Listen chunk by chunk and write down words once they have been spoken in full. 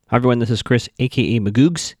Hi everyone, this is Chris, aka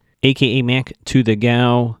Magoogs, aka Mac to the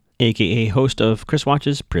Gow, aka host of Chris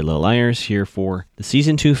Watches Pretty Little Liars, here for the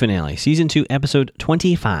Season 2 finale, Season 2, Episode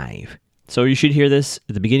 25. So you should hear this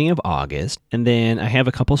at the beginning of August, and then I have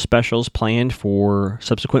a couple specials planned for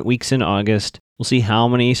subsequent weeks in August. We'll see how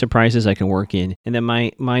many surprises I can work in, and then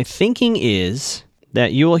my thinking is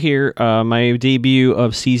that you will hear my debut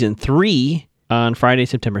of Season 3 on Friday,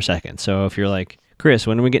 September 2nd. So if you're like, Chris,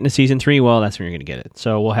 when are we getting to Season 3? Well, that's when you're going to get it.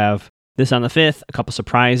 So we'll have this on the 5th, a couple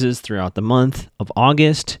surprises throughout the month of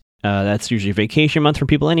August. That's usually vacation month for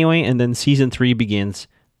people anyway. And then Season 3 begins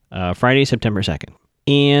Friday, September 2nd.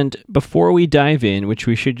 And before we dive in, which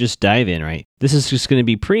we should just dive in, right? This is just going to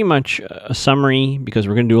be pretty much a summary because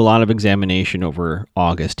we're going to do a lot of examination over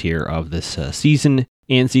August here of this season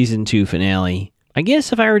and Season 2 finale. I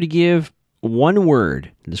guess if I were to give one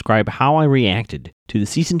word to describe how I reacted to the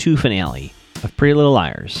Season 2 finale of Pretty Little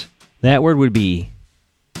Liars, that word would be,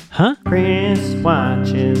 huh? Chris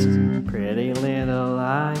watches Pretty Little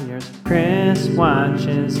Liars. Chris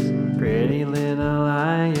watches Pretty Little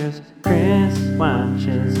Liars. Chris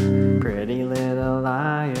watches Pretty Little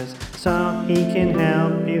Liars, so he can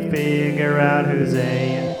help you figure out who's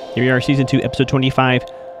A. Here we are, Season 2, Episode 25,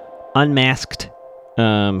 Unmasked,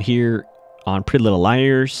 here on Pretty Little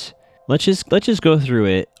Liars. Let's just go through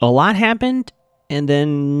it. A lot happened, and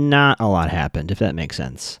then not a lot happened, if that makes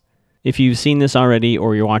sense. If you've seen this already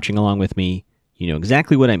or you're watching along with me, you know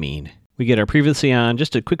exactly what I mean. We get our previously on,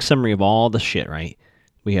 just a quick summary of all the shit, right?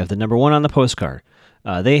 We have the number one on the postcard.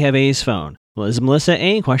 They have A's phone. Well, is Melissa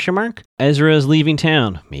A? Question mark. Ezra is leaving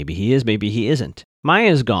town. Maybe he is, maybe he isn't.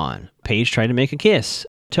 Maya's gone. Paige tried to make a kiss.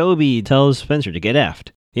 Toby tells Spencer to get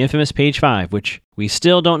effed. The infamous page 5, which we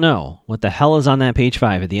still don't know what the hell is on that page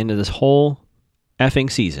 5 at the end of this whole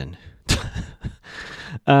effing season.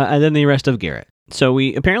 And then the arrest of Garrett. So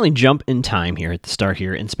we apparently jump in time here at the start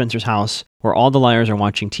here in Spencer's house where all the liars are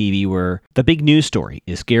watching TV, where the big news story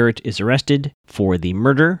is Garrett is arrested for the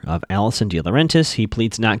murder of Allison De Laurentiis. He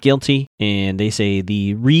pleads not guilty, and they say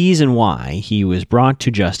the reason why he was brought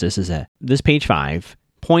to justice is that this page 5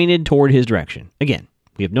 pointed toward his direction. Again,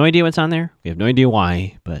 we have no idea what's on there. We have no idea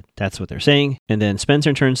why, but that's what they're saying. And then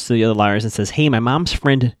Spencer turns to the other liars and says, hey, my mom's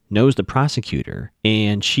friend knows the prosecutor,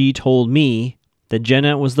 and she told me that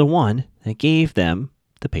Jenna was the one that gave them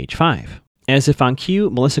the page 5. As if on cue,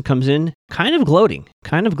 Melissa comes in, kind of gloating.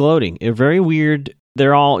 A very weird.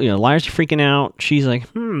 They're all, liars are freaking out. She's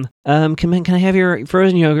like, can I have your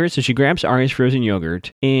frozen yogurt? So she grabs Arya's frozen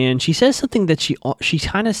yogurt, and she says something that she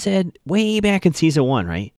kind of said way back in season 1,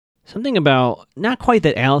 right? Something about, not quite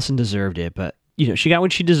that Allison deserved it, but, she got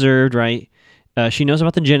what she deserved, right? She knows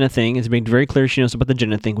about the Jenna thing. It's made very clear she knows about the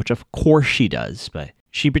Jenna thing, which of course she does, but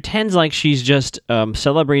she pretends like she's just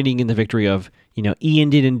celebrating in the victory of, Ian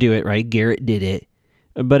didn't do it, right? Garrett did it.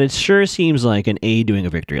 But it sure seems like an A doing a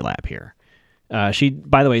victory lap here. She,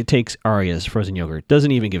 by the way, takes Arya's frozen yogurt,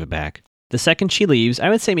 doesn't even give it back. The second she leaves, I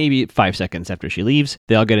would say maybe 5 seconds after she leaves,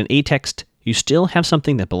 they all get an A text. You still have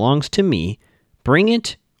something that belongs to me. Bring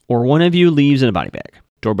it, or one of you leaves in a body bag.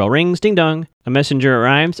 Doorbell rings, ding dong. A messenger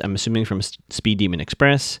arrives, I'm assuming from Speed Demon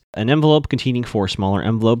Express. An envelope containing 4 smaller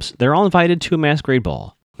envelopes. They're all invited to a masquerade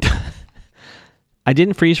ball. I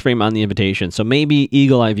didn't freeze frame on the invitation, so maybe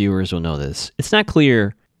Eagle Eye viewers will know this. It's not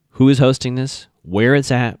clear who is hosting this, where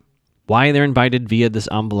it's at, why they're invited via this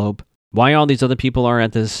envelope, why all these other people are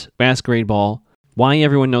at this masquerade ball, why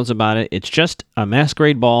everyone knows about it. It's just a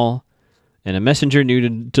masquerade ball, and a messenger knew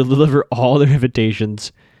to deliver all their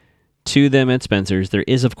invitations to them at Spencer's. There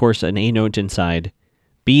is, of course, an A note inside.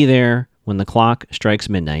 Be there when the clock strikes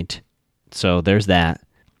midnight. So there's that.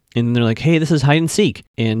 And they're like, hey, this is hide and seek.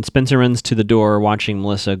 And Spencer runs to the door watching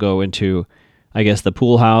Melissa go into, I guess, the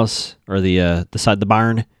pool house or the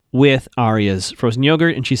barn with Arya's frozen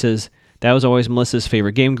yogurt. And she says, that was always Melissa's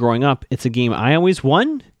favorite game growing up. It's a game I always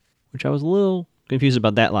won, which I was a little confused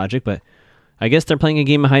about that logic, but I guess they're playing a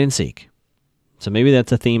game of hide and seek. So maybe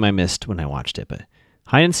that's a theme I missed when I watched it, but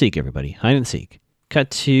hide and seek, everybody. Hide and seek.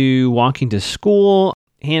 Cut to walking to school.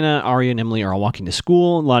 Hannah, Arya, and Emily are all walking to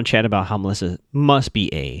school. A lot of chat about how Melissa must be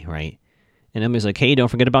A, right? And Emily's like, hey, don't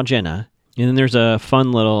forget about Jenna. And then there's a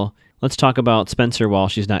fun little, let's talk about Spencer while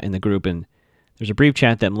she's not in the group. And there's a brief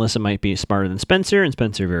chat that Melissa might be smarter than Spencer. And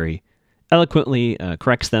Spencer very eloquently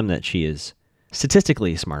corrects them that she is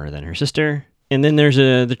statistically smarter than her sister. And then there's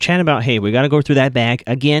the chat about, hey, we got to go through that bag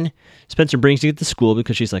again. Spencer brings it to school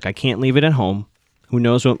because she's like, I can't leave it at home. Who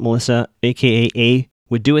knows what Melissa, a.k.a. A,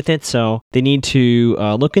 would do with it, so they need to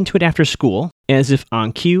look into it after school. As if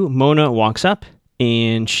on cue, Mona walks up,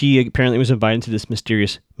 and she apparently was invited to this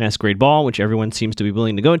mysterious masquerade ball, which everyone seems to be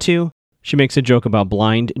willing to go to. She makes a joke about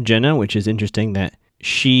blind Jenna, which is interesting that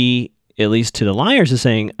she, at least to the liars, is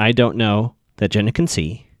saying, I don't know that Jenna can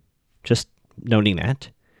see. Just noting that.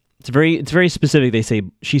 It's very specific. They say,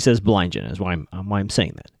 she says blind Jenna is why I'm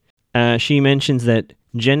saying that. She mentions that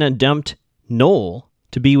Jenna dumped Noel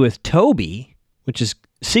to be with Toby, which is,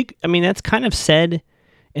 that's kind of said,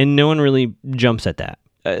 and no one really jumps at that.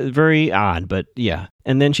 Very odd, but yeah.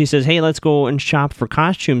 And then she says, hey, let's go and shop for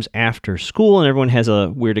costumes after school, and everyone has a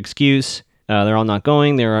weird excuse. They're all not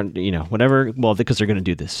going. They're on, whatever. Well, because they're going to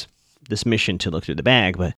do this mission to look through the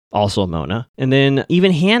bag, but also Mona. And then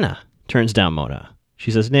even Hannah turns down Mona.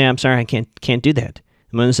 She says, nah, I'm sorry, I can't do that.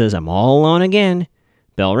 And Mona says, I'm all alone again.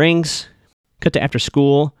 Bell rings. Cut to after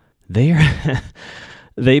school.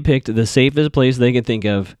 They picked the safest place they could think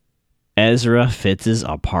of, Ezra Fitz's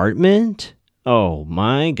apartment. Oh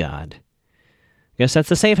my God. Guess that's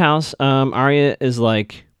the safe house. Arya is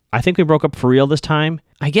like, I think we broke up for real this time.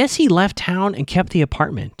 I guess he left town and kept the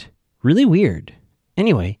apartment. Really weird.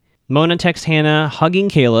 Anyway, Mona texts Hannah hugging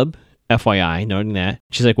Caleb, FYI, noting that.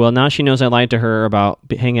 She's like, well, now she knows I lied to her about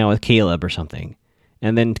hanging out with Caleb or something.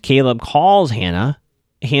 And then Caleb calls Hannah.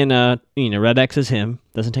 Hannah, red X's him,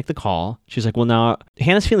 doesn't take the call. She's like, well, now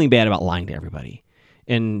Hannah's feeling bad about lying to everybody.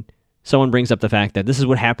 And someone brings up the fact that this is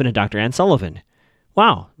what happened to Dr. Ann Sullivan.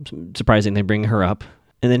 Wow, surprising they bring her up.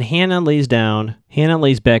 And then Hannah lays down. Hannah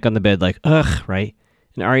lays back on the bed like, ugh, right?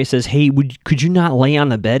 And Arya says, hey, could you not lay on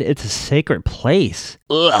the bed? It's a sacred place.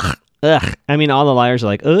 Ugh, ugh. All the liars are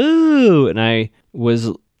like, ooh, and I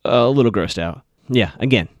was a little grossed out. Yeah,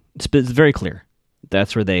 again, it's very clear.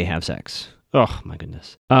 That's where they have sex. Oh, my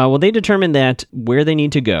goodness. Well, they determine that where they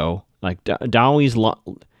need to go, like Dowry's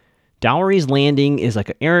Landing is like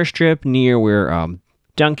an airstrip near where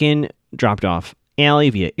Duncan dropped off Allie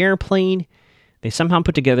via airplane. They somehow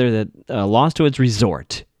put together that Lost Woods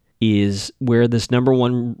Resort is where this number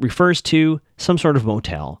one refers to some sort of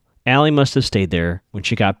motel. Allie must have stayed there when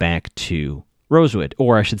she got back to Rosewood,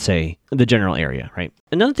 or I should say the general area, right?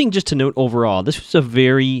 Another thing just to note overall, this was a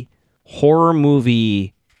very horror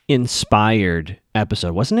movie inspired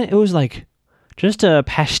episode, wasn't it? It was like just a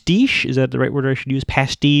pastiche, is that the right word I should use?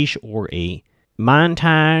 Pastiche, or a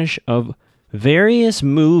montage of various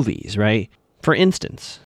movies, right? For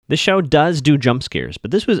instance, the show does do jump scares,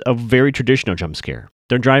 but this was a very traditional jump scare.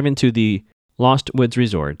 They're driving to the Lost Woods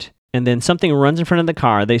Resort, and then something runs in front of the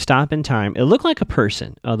car. They stop in time. It looked like a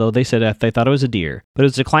person, although they said they thought it was a deer, but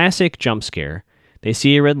it's a classic jump scare. They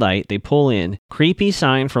see a red light. They pull in. Creepy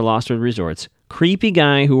sign for Lost Woods Resorts. Creepy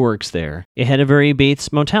guy who works there. It had a very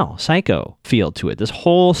Bates Motel, Psycho feel to it. This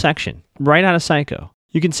whole section, right out of Psycho.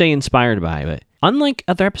 You can say inspired by it. Unlike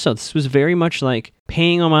other episodes, this was very much like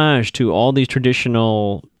paying homage to all these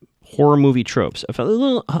traditional horror movie tropes. I felt a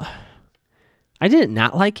little... I did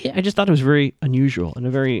not like it. I just thought it was very unusual and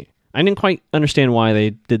I didn't quite understand why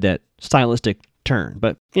they did that stylistic turn,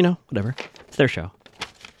 but whatever. It's their show.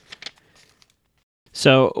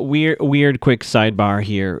 So weird quick sidebar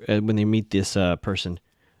here when they meet this person.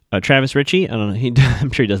 Travis Ritchie, I don't know,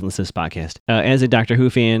 I'm sure he doesn't listen to this podcast. As a Doctor Who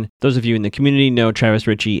fan, those of you in the community know Travis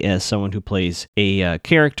Ritchie as someone who plays a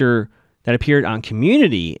character that appeared on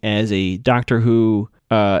Community as a Doctor Who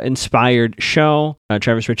inspired show.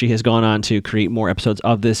 Travis Ritchie has gone on to create more episodes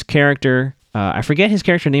of this character. I forget his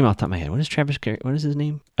character name off the top of my head. What is his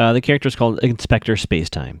name? The character is called Inspector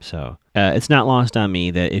Spacetime. So it's not lost on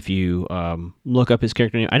me that if you look up his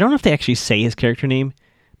character name, I don't know if they actually say his character name,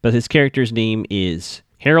 but his character's name is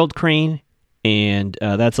Harold Crane, and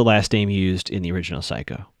that's the last name used in the original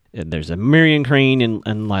Psycho. There's a Marion Crane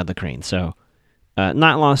and Lila Crane. So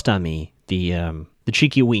not lost on me, the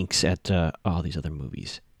cheeky winks at all these other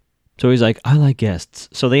movies. So he's like, I like guests.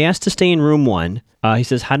 So they asked to stay in room 1. He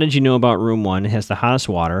says, how did you know about room 1? It has the hottest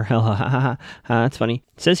water. That's funny.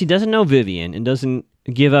 Says he doesn't know Vivian and doesn't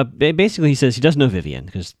give up. Basically, he says he doesn't know Vivian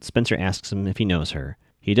because Spencer asks him if he knows her.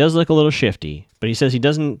 He does look a little shifty, but he says he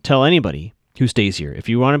doesn't tell anybody who stays here. If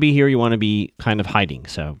you want to be here, you want to be kind of hiding.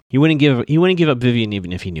 So he wouldn't give up Vivian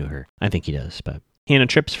even if he knew her. I think he does, but Hannah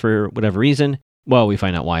trips for whatever reason. Well, we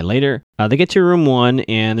find out why later. They get to room 1,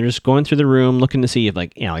 and they're just going through the room, looking to see if,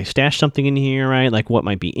 he stashed something in here, right? Like, what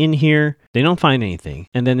might be in here. They don't find anything.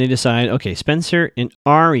 And then they decide, okay, Spencer and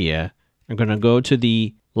Arya are going to go to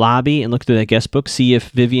the lobby and look through that guest book, see if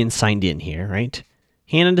Vivian signed in here, right?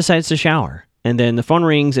 Hannah decides to shower. And then the phone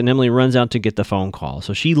rings, and Emily runs out to get the phone call.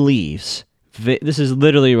 So she leaves. This is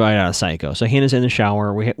literally right out of Psycho. So Hannah's in the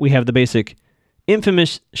shower. We have the basic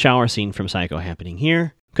infamous shower scene from Psycho happening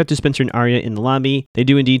here. Cut to Spencer and Arya in the lobby. They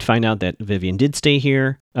do indeed find out that Vivian did stay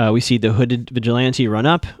here. We see the hooded vigilante run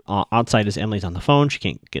up. Outside as Emily's on the phone. She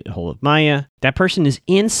can't get a hold of Maya. That person is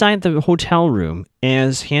inside the hotel room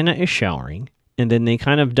as Hannah is showering. And then they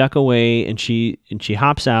kind of duck away, and she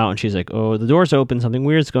hops out, and she's like, oh, the door's open, something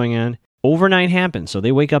weird's going on. Overnight happens, so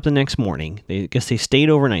they wake up the next morning. I guess they stayed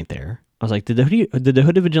overnight there. I was like, did the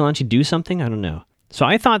Hooded Vigilante do something? I don't know. So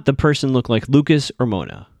I thought the person looked like Lucas or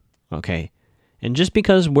Mona, okay? And just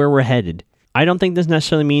because where we're headed, I don't think this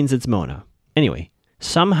necessarily means it's Mona. Anyway,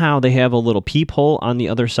 somehow they have a little peephole on the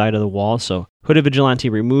other side of the wall, so Hooded Vigilante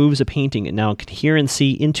removes a painting and now can hear and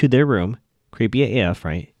see into their room. Creepy AF,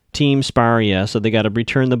 right? Team spar, yeah, so they got to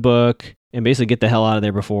return the book and basically get the hell out of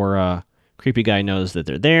there before creepy guy knows that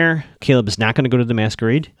they're there. Caleb is not going to go to the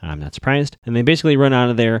masquerade. I'm not surprised. And they basically run out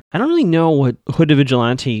of there. I don't really know what Hooded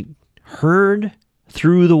Vigilante heard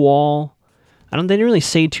through the wall. They didn't really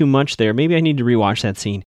say too much there. Maybe I need to rewatch that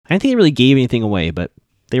scene. I don't think they really gave anything away, but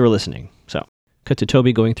they were listening. So, cut to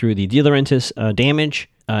Toby going through the De Laurentiis damage.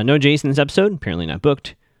 No Jason this episode, apparently not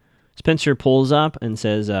booked. Spencer pulls up and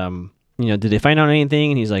says, did they find out anything?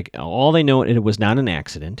 And he's like, all they know, it was not an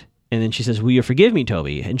accident. And then she says, will you forgive me,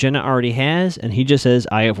 Toby? And Jenna already has, and he just says,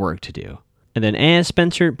 I have work to do. And then as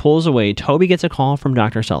Spencer pulls away, Toby gets a call from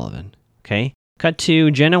Dr. Sullivan. Okay? Cut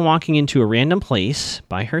to Jenna walking into a random place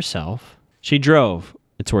by herself. She drove,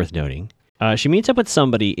 it's worth noting. She meets up with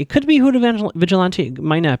somebody. It could be Hooded Vigilante, it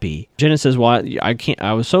might not be. Jenna says, well,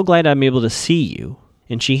 I was so glad I'm able to see you.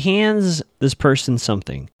 And she hands this person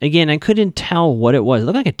something. Again, I couldn't tell what it was. It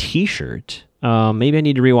looked like a t-shirt. Maybe I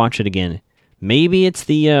need to rewatch it again. Maybe it's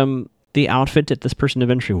the outfit that this person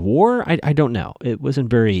eventually wore. I don't know. It wasn't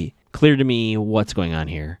very clear to me what's going on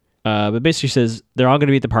here. But basically says they're all going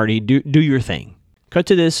to be at the party. Do your thing. Cut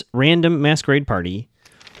to this random masquerade party.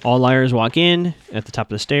 All liars walk in at the top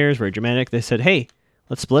of the stairs. Very dramatic. They said, hey,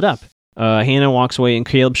 let's split up. Hannah walks away and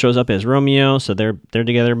Caleb shows up as Romeo. So they're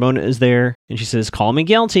together. Mona is there. And she says, call me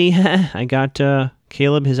guilty. I got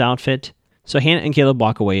Caleb his outfit. So Hannah and Caleb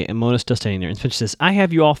walk away and Mona's still standing there. And Spencer says, I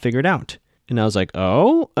have you all figured out. And I was like,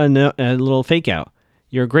 oh, a little fake out.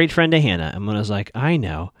 You're a great friend to Hannah. And Mona's like, I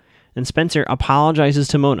know. And Spencer apologizes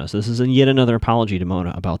to Mona. So this is yet another apology to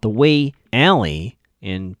Mona about the way Allie,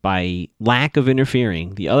 and by lack of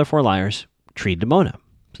interfering, the other four liars treated Mona.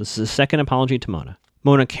 So this is a second apology to Mona.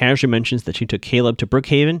 Mona casually mentions that she took Caleb to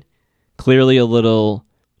Brookhaven. Clearly a little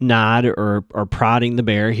nod or prodding the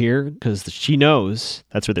bear here because she knows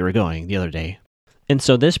that's where they were going the other day. And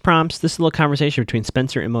so this little conversation between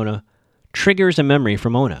Spencer and Mona triggers a memory for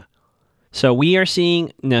Mona. So we are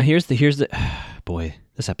seeing, now here's the boy,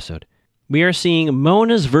 this episode. We are seeing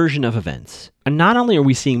Mona's version of events. And not only are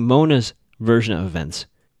we seeing Mona's version of events,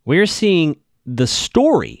 we're seeing the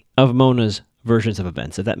story of Mona's versions of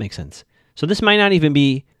events, if that makes sense. So this might not even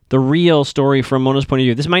be the real story from Mona's point of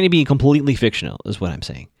view. This might be completely fictional, is what I'm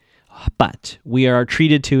saying. But we are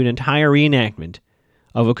treated to an entire reenactment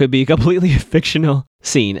of what could be a completely fictional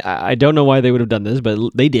scene. I don't know why they would have done this, but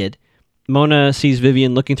they did. Mona sees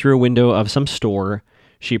Vivian looking through a window of some store.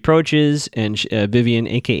 She approaches, and Vivian,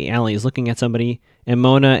 a.k.a. Allie, is looking at somebody. And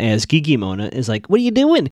Mona, as Geeky Mona, is like, what are you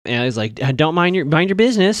doing? And Allie's like, don't mind your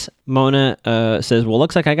business. Mona says, well,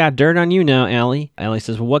 looks like I got dirt on you now, Allie. Allie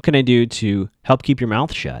says, well, what can I do to help keep your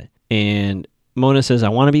mouth shut? And Mona says, I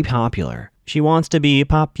want to be popular. She wants to be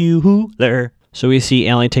popular. So we see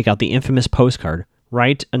Allie take out the infamous postcard,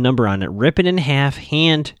 write a number on it, rip it in half,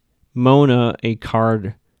 hand Mona a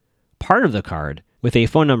card, part of the card, with a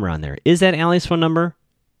phone number on there. Is that Allie's phone number?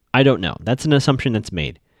 I don't know. That's an assumption that's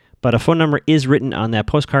made. But a phone number is written on that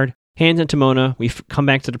postcard. Hands it to Mona. We come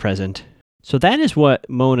back to the present. So that is what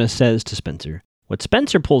Mona says to Spencer. What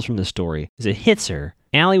Spencer pulls from the story is it hits her.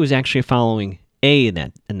 Allie was actually following A in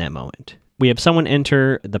that moment. We have someone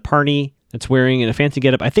enter the party that's wearing a fancy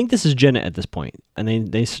getup. I think this is Jenna at this point.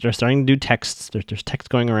 And they start starting to do texts. There's text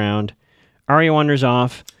going around. Arya wanders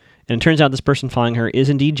off. And it turns out this person following her is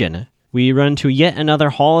indeed Jenna. We run to yet another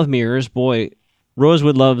hall of mirrors. Boy,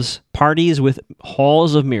 Rosewood loves parties with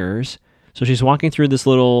halls of mirrors. So she's walking through this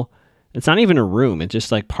little, it's not even a room. It's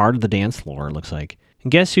just like part of the dance floor, it looks like.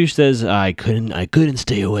 And guess who says, I couldn't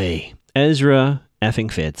stay away? Ezra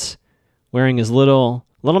effing Fitz, wearing his little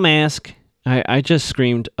mask. I just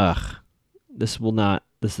screamed, ugh, this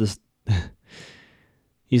is,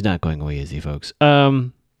 he's not going away, is he, folks?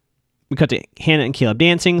 We cut to Hannah and Caleb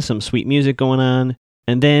dancing, some sweet music going on.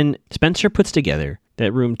 And then Spencer puts together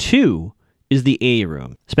that room 2 is the A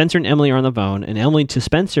room. Spencer and Emily are on the phone, and Emily to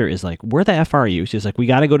Spencer is like, where the F are you? She's like, we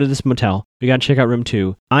got to go to this motel. We got to check out room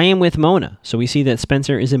 2. I am with Mona. So we see that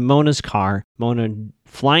Spencer is in Mona's car, Mona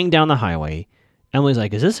flying down the highway. Emily's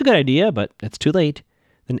like, is this a good idea? But it's too late.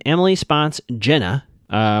 Then Emily spots Jenna.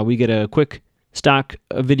 We get a quick stock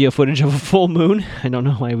video footage of a full moon. I don't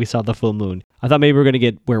know why we saw the full moon. I thought maybe we were going to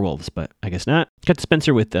get werewolves, but I guess not. Cut to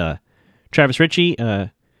Spencer with Travis Ritchie.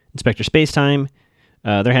 Inspector Spacetime.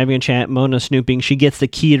 They're having a chat. Mona snooping. She gets the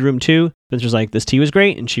key to room 2. Spencer's like, this tea was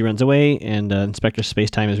great, and she runs away, and Inspector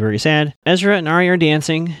Spacetime is very sad. Ezra and Arya are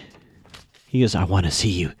dancing. He goes, I want to see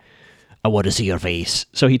you. I want to see your face.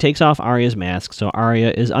 So he takes off Arya's mask, so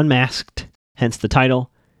Arya is unmasked, hence the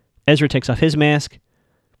title. Ezra takes off his mask,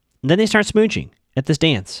 and then they start smooching at this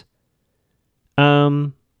dance.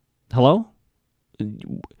 Hello?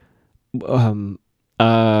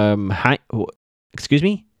 Hi, excuse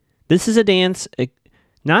me? This is a dance,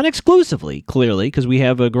 not exclusively, clearly, because we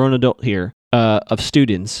have a grown adult here of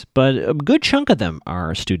students, but a good chunk of them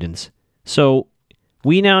are students. So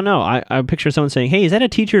we now know. I picture someone saying, hey, is that a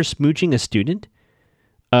teacher smooching a student?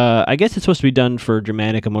 I guess it's supposed to be done for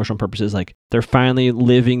dramatic, emotional purposes, like they're finally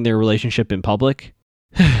living their relationship in public.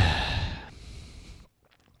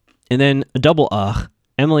 And then a double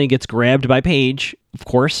Emily gets grabbed by Paige, of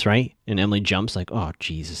course, right? And Emily jumps like, oh,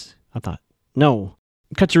 Jesus. I thought, no.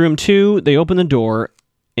 Cut to room 2. They open the door,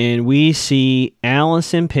 and we see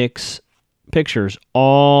Allison pictures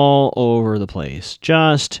all over the place.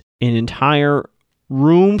 Just an entire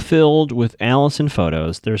room filled with Allison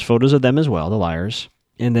photos. There's photos of them as well, the liars.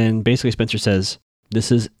 And then basically Spencer says,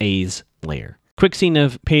 this is A's lair. Quick scene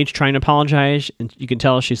of Paige trying to apologize, and you can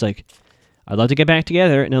tell she's like, I'd love to get back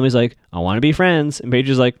together. And Emily's like, I want to be friends. And Paige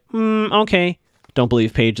is like, okay. Don't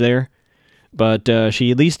believe Paige there. But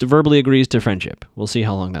she at least verbally agrees to friendship. We'll see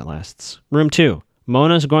how long that lasts. Room 2.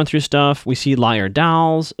 Mona's going through stuff. We see liar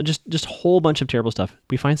dolls. Just a whole bunch of terrible stuff.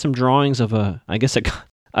 We find some drawings of a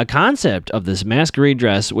concept of this masquerade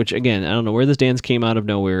dress, which, again, I don't know where this dance came out of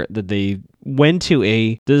nowhere, that they went to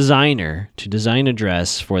a designer to design a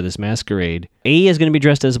dress for this masquerade. A is going to be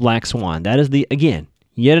dressed as Black Swan. That is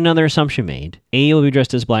yet another assumption made. A will be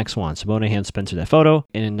dressed as Black Swan. So Mona hands Spencer that photo,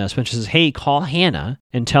 and Spencer says, hey, call Hannah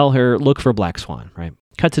and tell her, look for Black Swan, right?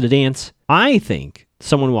 Cut to the dance. I think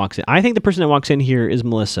someone walks in. I think the person that walks in here is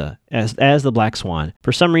Melissa as the Black Swan.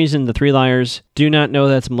 For some reason, the 3 liars do not know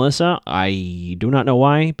that's Melissa. I do not know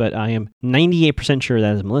why, but I am 98% sure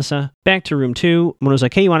that is Melissa. Back to room 2. Mona's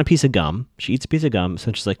like, hey, you want a piece of gum? She eats a piece of gum.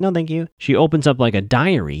 Spencer's like, no, thank you. She opens up like a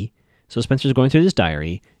diary. So Spencer's going through this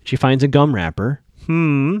diary. She finds a gum wrapper.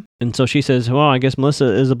 And so she says, well, I guess Melissa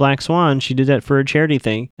is a Black Swan. She did that for a charity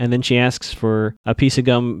thing. And then she asks for a piece of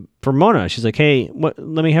gum for Mona. She's like, hey, let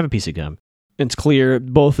me have a piece of gum. It's clear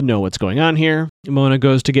both know what's going on here. Mona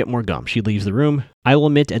goes to get more gum. She leaves the room. I will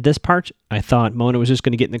admit, at this part, I thought Mona was just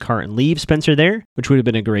going to get in the car and leave Spencer there, which would have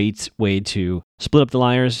been a great way to split up the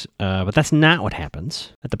liars. But that's not what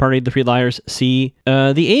happens. At the party, the 3 liars see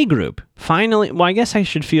the A group. Finally, well, I guess I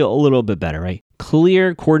should feel a little bit better, right?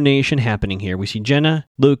 Clear coordination happening here. We see Jenna,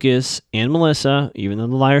 Lucas, and Melissa, even though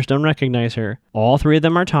the liars don't recognize her. All 3 of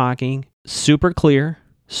them are talking. Super clear.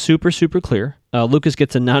 Super clear. Lucas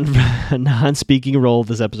gets a non-speaking role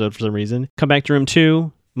this episode for some reason. Come back to room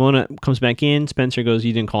 2. Mona comes back in. Spencer goes,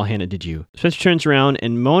 you didn't call Hannah, did you? Spencer turns around,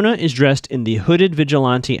 and Mona is dressed in the hooded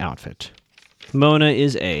vigilante outfit. Mona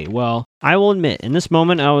is A. Well, I will admit, in this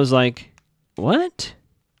moment, I was like, what?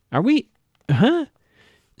 Are we? Huh?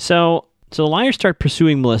 So the liars start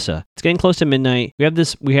pursuing Melissa. It's getting close to midnight. We have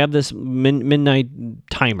this midnight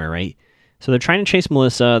timer, right? So they're trying to chase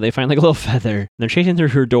Melissa. They find like a little feather. They're chasing through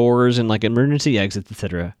her doors and like emergency exits,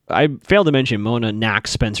 etc. I failed to mention Mona knocks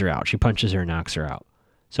Spencer out. She punches her and knocks her out.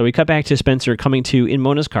 So we cut back to Spencer coming to in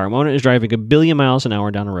Mona's car. Mona is driving 1 billion miles an hour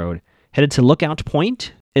down the road, headed to Lookout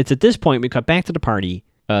Point. It's at this point we cut back to the party.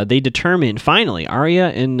 They determine, finally, Arya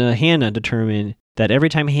and Hannah determine that every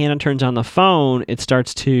time Hannah turns on the phone, it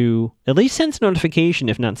starts to at least sends notification,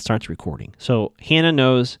 if not starts recording. So Hannah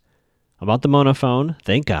knows about the Mona phone,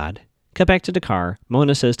 thank God. Cut back to the car.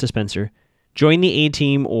 Mona says to Spencer, join the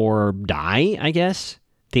A-team or die, I guess?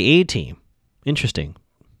 The A-team. Interesting.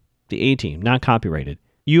 The A-team, not copyrighted.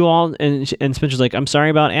 You all, and Spencer's like, I'm sorry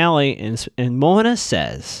about Allie. And Mona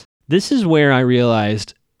says, this is where I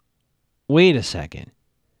realized, wait a second.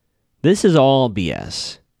 This is all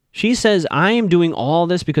BS. She says, I am doing all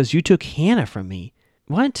this because you took Hannah from me.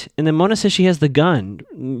 What? And then Mona says she has the gun.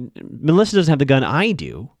 Melissa doesn't have the gun, I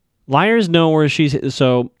do. Liars know where she's...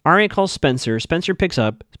 So Arya calls Spencer. Spencer picks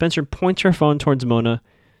up. Spencer points her phone towards Mona.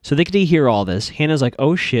 So they get to hear all this. Hannah's like,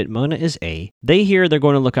 oh shit, Mona is A. They hear they're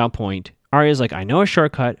going to Lookout Point. Arya's like, I know a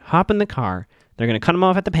shortcut. Hop in the car. They're going to cut him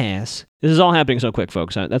off at the pass. This is all happening so quick,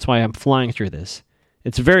 folks. That's why I'm flying through this.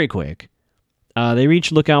 It's very quick. They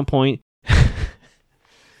reach Lookout Point.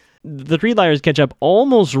 The 3 liars catch up,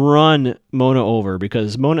 almost run Mona over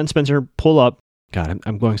because Mona and Spencer pull up. God,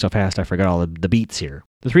 I'm going so fast, I forgot all the beats here.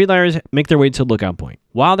 The 3 liars make their way to Lookout Point.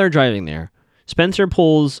 While they're driving there, Spencer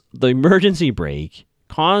pulls the emergency brake,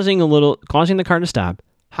 causing the car to stop,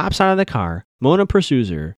 hops out of the car. Mona pursues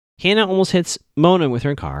her. Hannah almost hits Mona with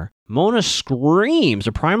her car. Mona screams,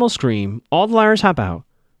 a primal scream. All the liars hop out,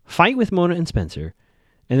 fight with Mona and Spencer.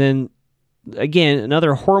 And then, again,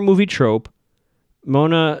 another horror movie trope.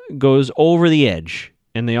 Mona goes over the edge,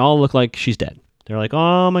 and they all look like she's dead. They're like,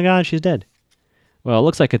 oh my God, she's dead. Well, it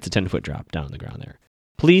looks like it's a 10-foot drop down on the ground there.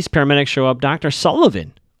 Police, paramedics show up. Dr.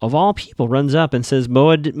 Sullivan, of all people, runs up and says,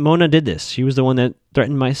 Mona did this. She was the one that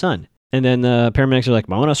threatened my son. And then the paramedics are like,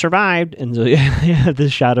 Mona survived. And so you have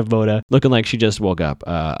this shot of Mona looking like she just woke up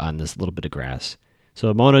on this little bit of grass.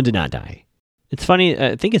 So Mona did not die. It's funny.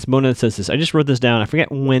 I think it's Mona that says this. I just wrote this down. I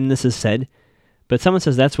forget when this is said. But someone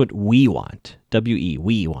says that's what we want. W-E,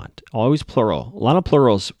 we want. Always plural. A lot of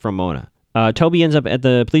plurals from Mona. Toby ends up at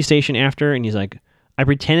the police station after, and he's like, I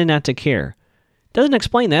pretended not to care. Doesn't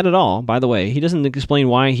explain that at all, by the way. He doesn't explain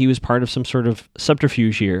why he was part of some sort of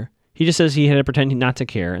subterfuge here. He just says he had to pretend not to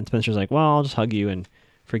care. And Spencer's like, well, I'll just hug you and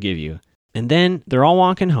forgive you. And then they're all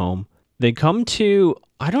walking home. They come to,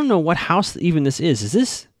 I don't know what house even this is. Is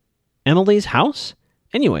this Emily's house?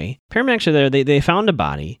 Anyway, paramedics are there. They found a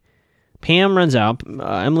body. Pam runs out,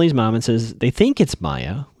 Emily's mom, and says they think it's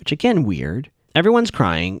Maya, which again, weird. Everyone's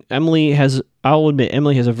crying. I'll admit,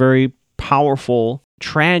 Emily has a very powerful,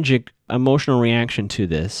 tragic, emotional reaction to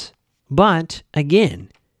this. But again,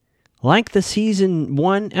 like the season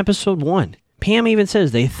 1, episode 1, Pam even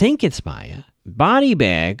says they think it's Maya. Body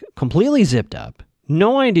bag, completely zipped up.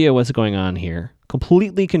 No idea what's going on here.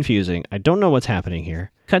 Completely confusing. I don't know what's happening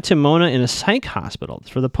here. Cut to Mona in a psych hospital.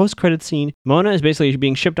 For the post-credit scene, Mona is basically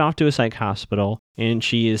being shipped off to a psych hospital, and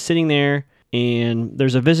she is sitting there, and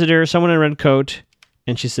there's a visitor, someone in a red coat,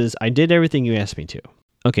 and she says, I did everything you asked me to.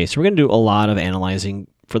 Okay, so we're going to do a lot of analyzing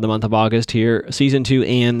for the month of August here, season 2,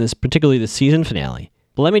 and particularly the season finale.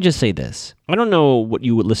 But let me just say this. I don't know what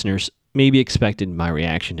you listeners maybe expected my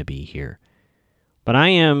reaction to be here, but I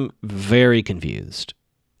am very confused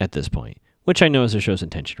at this point, which I know is the show's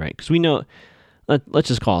intention, right? Because we know, let's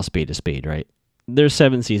just call a spade, right? There's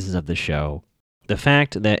 7 seasons of the show. The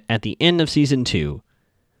fact that at the end of season 2,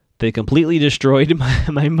 they completely destroyed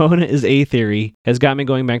my Mona is A theory has got me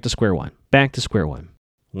going back to square one. Back to square one.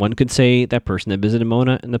 One could say that person that visited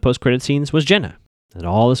Mona in the post-credit scenes was Jenna. That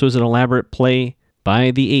all this was an elaborate play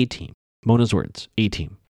by the A-Team. Mona's words,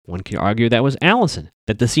 A-Team. One could argue that was Allison.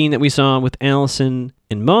 That the scene that we saw with Allison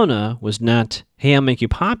and Mona was not, hey, I'll make you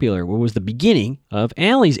popular, what was the beginning of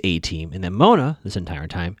Allie's A-Team. And that Mona, this entire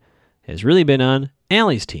time, has really been on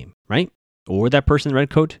Allie's team, right? Or that person in the red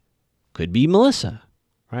coat could be Melissa,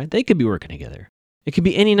 right? They could be working together. It could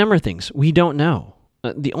be any number of things. We don't know.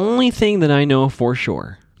 The only thing that I know for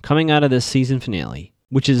sure coming out of this season finale,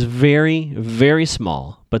 which is very, very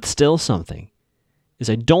small, but still something, is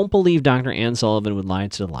I don't believe Dr. Ann Sullivan would lie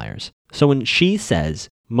to the liars. So when she says,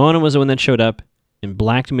 Mona was the one that showed up and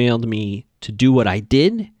blackmailed me to do what I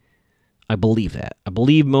did, I believe that. I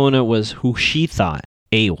believe Mona was who she thought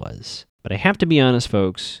A was. But I have to be honest,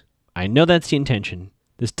 folks. I know that's the intention.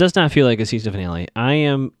 This does not feel like a season finale. I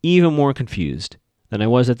am even more confused than I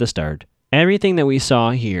was at the start. Everything that we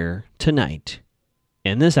saw here tonight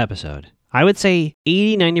in this episode, I would say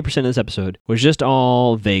 80-90% of this episode was just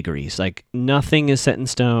all vagaries. Like nothing is set in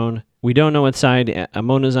stone. We don't know what side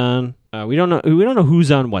Mona's on. We don't know who's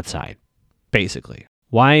on what side, basically.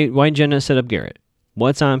 Why Jenna set up Garrett?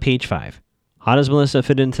 What's on page 5? How does Melissa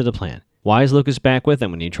fit into the plan? Why is Lucas back with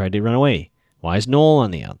him when he tried to run away? Why is Noel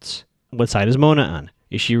on the outs? What side is Mona on?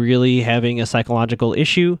 Is she really having a psychological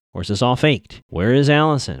issue, or is this all faked? Where is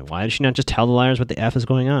Allison? Why did she not just tell the liars what the F is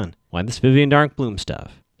going on? Why this Vivian Darkbloom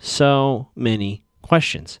stuff? So many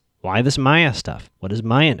questions. Why this Maya stuff? What does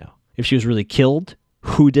Maya know? If she was really killed,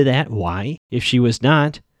 who did that? Why? If she was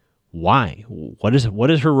not, why? What is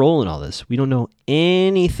her role in all this? We don't know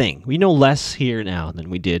anything. We know less here now than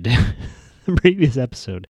we did in the previous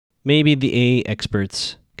episode. Maybe the A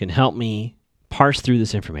experts can help me parse through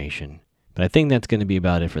this information. But I think that's going to be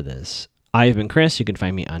about it for this. I've been Chris. You can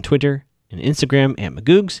find me on Twitter and Instagram at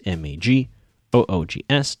Magoogs,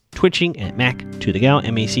 MAGOOGS, Twitching at Mac to the Gal,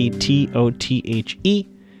 MACTOTHEGOW,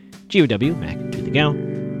 Mac to the Gal.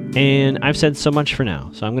 And I've said so much for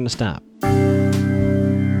now, so I'm going to stop.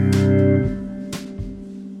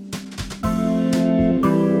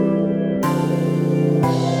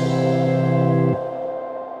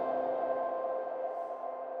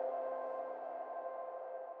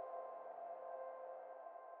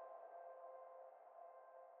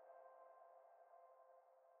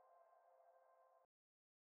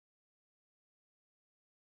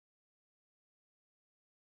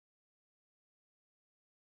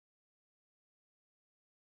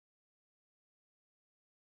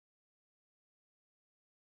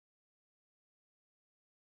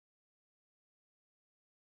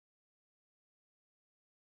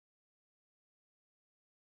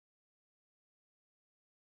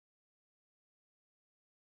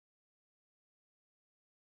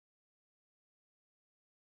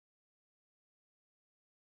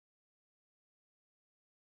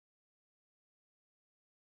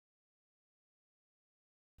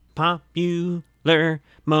 popular.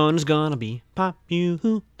 Mona's gonna be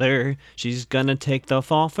popular. She's gonna take the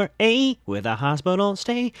fall for A with a hospital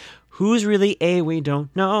stay. Who's really A? We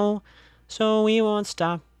don't know. So we won't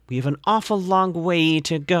stop. We have an awful long way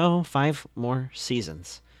to go. 5 more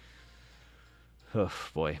seasons. Oh,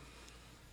 boy.